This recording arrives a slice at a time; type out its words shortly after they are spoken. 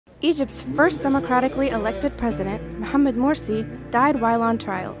Egypt's first democratically elected president, Mohamed Morsi, died while on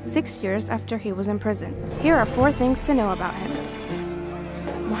trial, 6 years after he was imprisoned. Here are 4 things to know about him.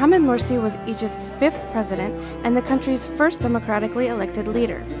 Mohamed Morsi was Egypt's 5th president and the country's first democratically elected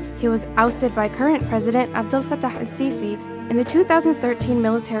leader. He was ousted by current President Abdel Fattah al-Sisi in the 2013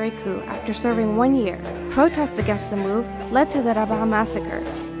 military coup after serving 1 year. Protests against the move led to the Rabaa massacre,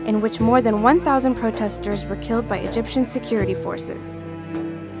 in which more than 1,000 protesters were killed by Egyptian security forces.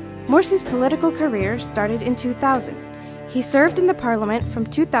 Morsi's political career started in 2000. He served in the parliament from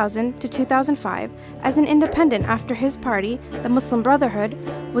 2000 to 2005 as an independent after his party, the Muslim Brotherhood,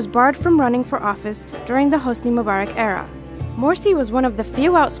 was barred from running for office during the Hosni Mubarak era. Morsi was one of the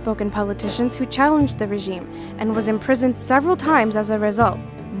few outspoken politicians who challenged the regime and was imprisoned several times as a result,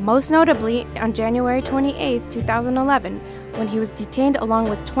 most notably on January 28, 2011, when he was detained along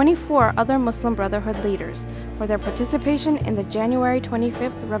with 24 other Muslim Brotherhood leaders for their participation in the January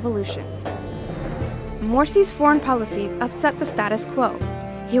 25th revolution. Morsi's foreign policy upset the status quo.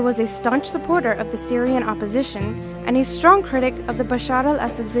 He was a staunch supporter of the Syrian opposition and a strong critic of the Bashar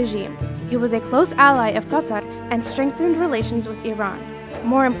al-Assad regime. He was a close ally of Qatar and strengthened relations with Iran.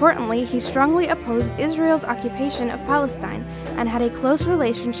 More importantly, he strongly opposed Israel's occupation of Palestine and had a close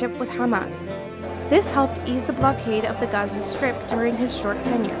relationship with Hamas. This helped ease the blockade of the Gaza Strip during his short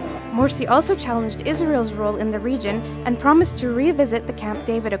tenure. Morsi also challenged Israel's role in the region and promised to revisit the Camp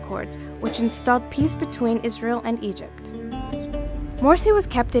David Accords, which installed peace between Israel and Egypt. Morsi was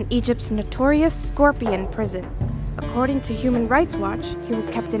kept in Egypt's notorious Scorpion prison. According to Human Rights Watch, he was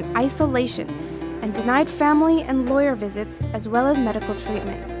kept in isolation and denied family and lawyer visits as well as medical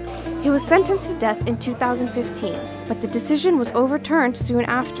treatment. He was sentenced to death in 2015, but the decision was overturned soon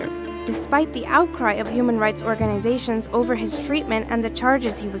after. Despite the outcry of human rights organizations over his treatment and the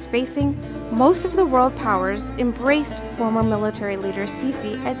charges he was facing, most of the world powers embraced former military leader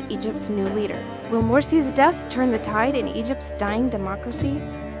Sisi as Egypt's new leader. Will Morsi's death turn the tide in Egypt's dying democracy?